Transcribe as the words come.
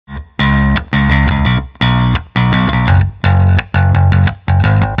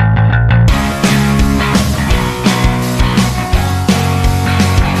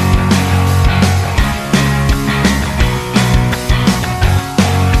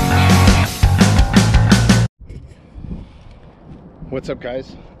What's up,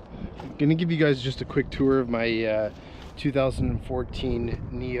 guys? I'm gonna give you guys just a quick tour of my 2014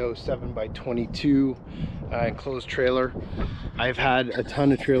 Neo 7x22 enclosed trailer. I've had a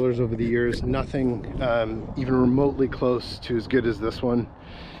ton of trailers over the years, nothing even remotely close to as good as this one.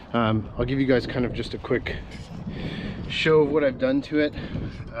 I'll give you guys kind of just a quick show of what I've done to it.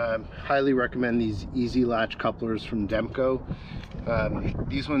 Highly recommend these easy latch couplers from Demco.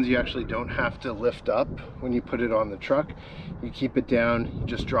 These ones you actually don't have to lift up when you put it on the truck. You keep it down, you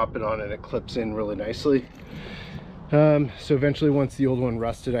just drop it on and it clips in really nicely. So eventually, once the old one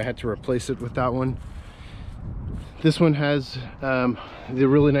rusted, I had to replace it with that one. This one has the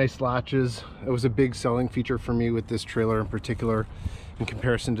really nice latches. It was a big selling feature for me with this trailer in particular in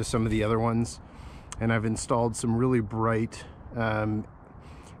comparison to some of the other ones. And I've installed some really bright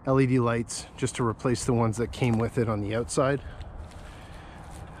LED lights just to replace the ones that came with it on the outside.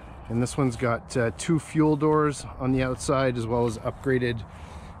 And this one's got 2 fuel doors on the outside, as well as upgraded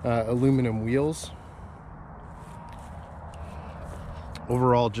aluminum wheels.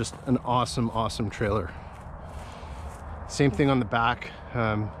 Overall, just an awesome trailer. Same thing on the back,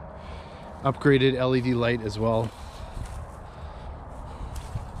 upgraded LED light as well.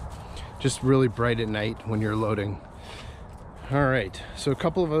 Just really bright at night when you're loading. All right, so a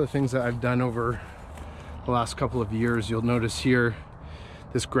couple of other things that I've done over the last couple of years. You'll notice here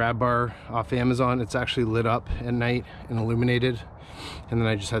this grab bar off Amazon. It's actually lit up at night and illuminated. And then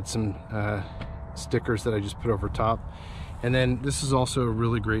I just had some stickers that I just put over top. And then this is also a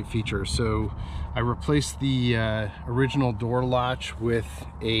really great feature. So I replaced the original door latch with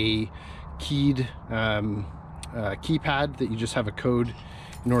a keyed keypad that you just have a code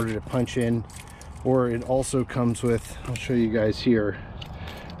in order to punch in. Or it also comes with, I'll show you guys here,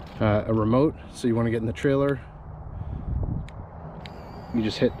 a remote. So you want to get in the trailer, you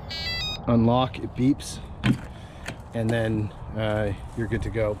just hit unlock, it beeps, and then you're good to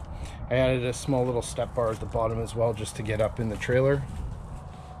go. I added a small little step bar at the bottom as well, just to get up in the trailer.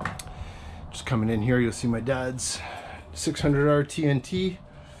 Just coming in here, you'll see my dad's 600R TNT.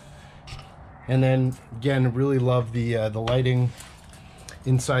 And then again, really love the lighting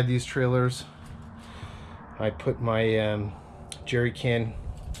inside these trailers. I put my jerry can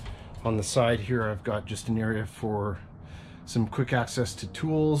on the side here. I've got just an area for some quick access to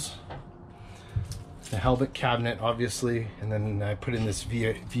tools, the helmet cabinet obviously, and then I put in this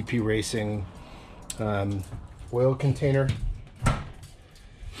VP Racing oil container.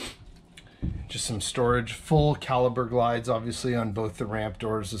 Just some storage, full caliber glides obviously on both the ramp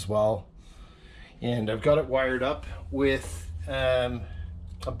doors as well. And I've got it wired up with a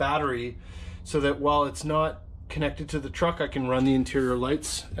battery so that while it's not connected to the truck, I can run the interior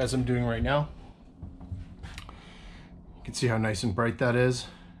lights as I'm doing right now. You can see how nice and bright that is.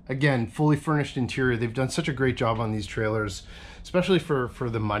 Again, fully furnished interior. They've done such a great job on these trailers, especially for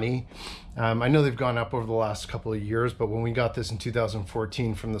the money. I know they've gone up over the last couple of years, but when we got this in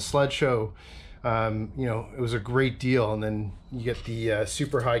 2014 from the Sled show, you know, it was a great deal. And then you get the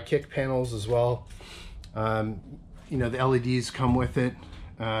super high kick panels as well. You know, the LEDs come with it,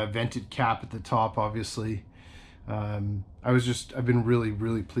 vented cap at the top, obviously. I've been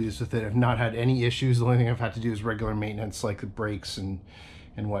really pleased with it. I've not had any issues. The only thing I've had to do is regular maintenance, like the brakes and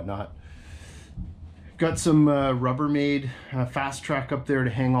whatnot. Got some Rubbermaid fast track up there to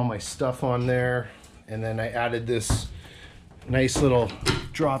hang all my stuff on there. And then I added this nice little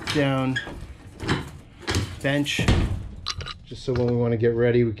drop down bench, just so when we want to get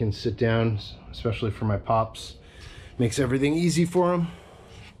ready, we can sit down, especially for my pops. Makes everything easy for them.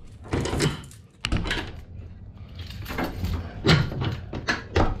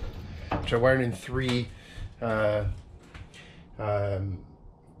 I wired in 3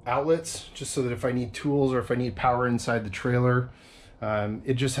 outlets, just so that if I need tools or if I need power inside the trailer,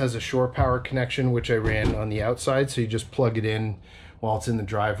 it just has a shore power connection, which I ran on the outside. So you just plug it in while it's in the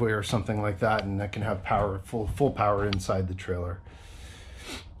driveway or something like that, and that can have power, full power inside the trailer.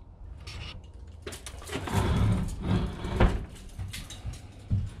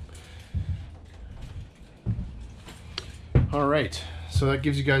 All right. So that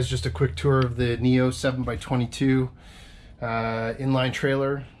gives you guys just a quick tour of the Neo 7x22 inline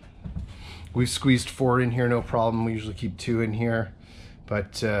trailer. We've squeezed 4 in here, no problem. We usually keep 2 in here,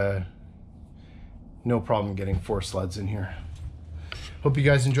 but no problem getting 4 sleds in here. Hope you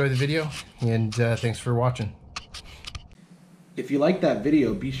guys enjoy the video, and thanks for watching. If you liked that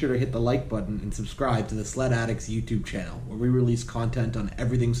video, be sure to hit the like button and subscribe to the Sled Addicts YouTube channel, where we release content on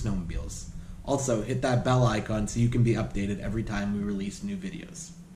everything snowmobiles. Also, hit that bell icon so you can be updated every time we release new videos.